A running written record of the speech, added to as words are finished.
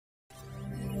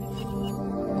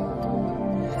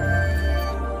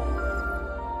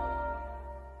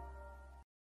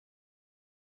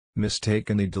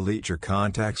Mistakenly delete your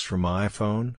contacts from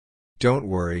iPhone? Don't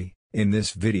worry, in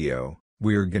this video,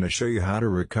 we are gonna show you how to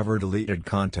recover deleted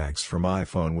contacts from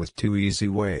iPhone with 2 easy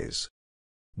ways.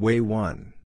 Way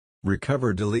 1.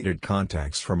 Recover deleted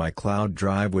contacts from iCloud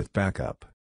Drive with backup.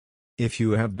 If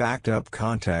you have backed up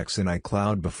contacts in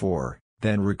iCloud before,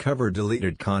 then recover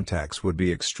deleted contacts would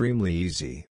be extremely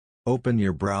easy. Open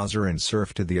your browser and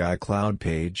surf to the iCloud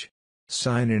page.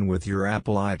 Sign in with your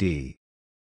Apple ID.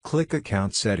 Click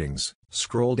Account Settings,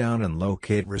 scroll down and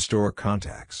locate Restore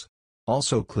Contacts.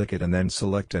 Also click it and then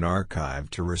select an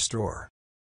archive to restore.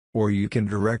 Or you can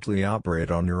directly operate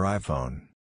on your iPhone.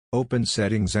 Open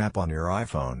Settings app on your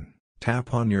iPhone,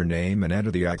 tap on your name and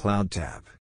enter the iCloud tab.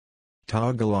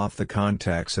 Toggle off the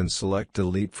contacts and select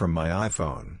Delete from my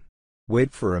iPhone.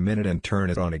 Wait for a minute and turn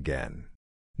it on again.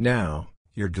 Now,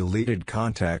 your deleted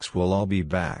contacts will all be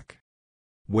back.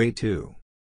 Way 2.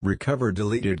 Recover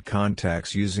deleted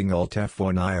contacts using Alt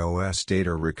F1 iOS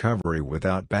data recovery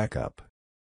without backup.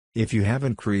 If you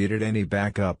haven't created any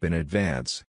backup in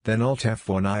advance, then Alt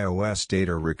F1 iOS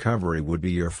data recovery would be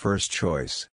your first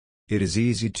choice. It is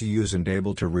easy to use and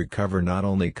able to recover not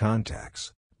only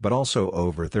contacts, but also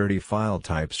over 30 file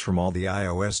types from all the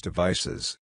iOS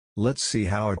devices. Let's see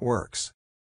how it works.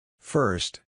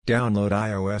 First, download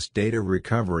iOS data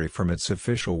recovery from its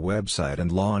official website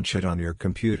and launch it on your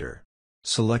computer.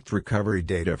 Select Recovery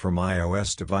Data from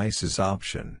iOS Devices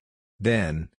option.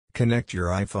 Then, connect your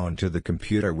iPhone to the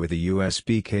computer with a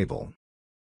USB cable.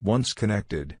 Once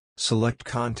connected, select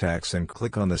Contacts and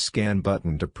click on the Scan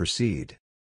button to proceed.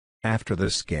 After the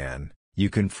scan,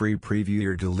 you can free preview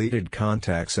your deleted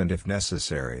contacts and if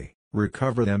necessary,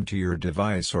 recover them to your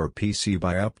device or PC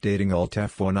by updating Alt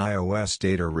F1 iOS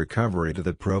data recovery to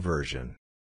the Pro version.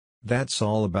 That's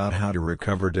all about how to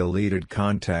recover deleted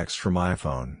contacts from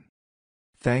iPhone.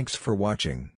 Thanks for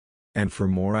watching. And for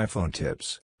more iPhone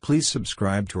tips, please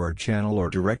subscribe to our channel or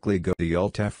directly go to the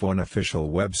Alt F1 official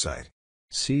website.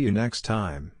 See you next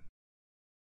time.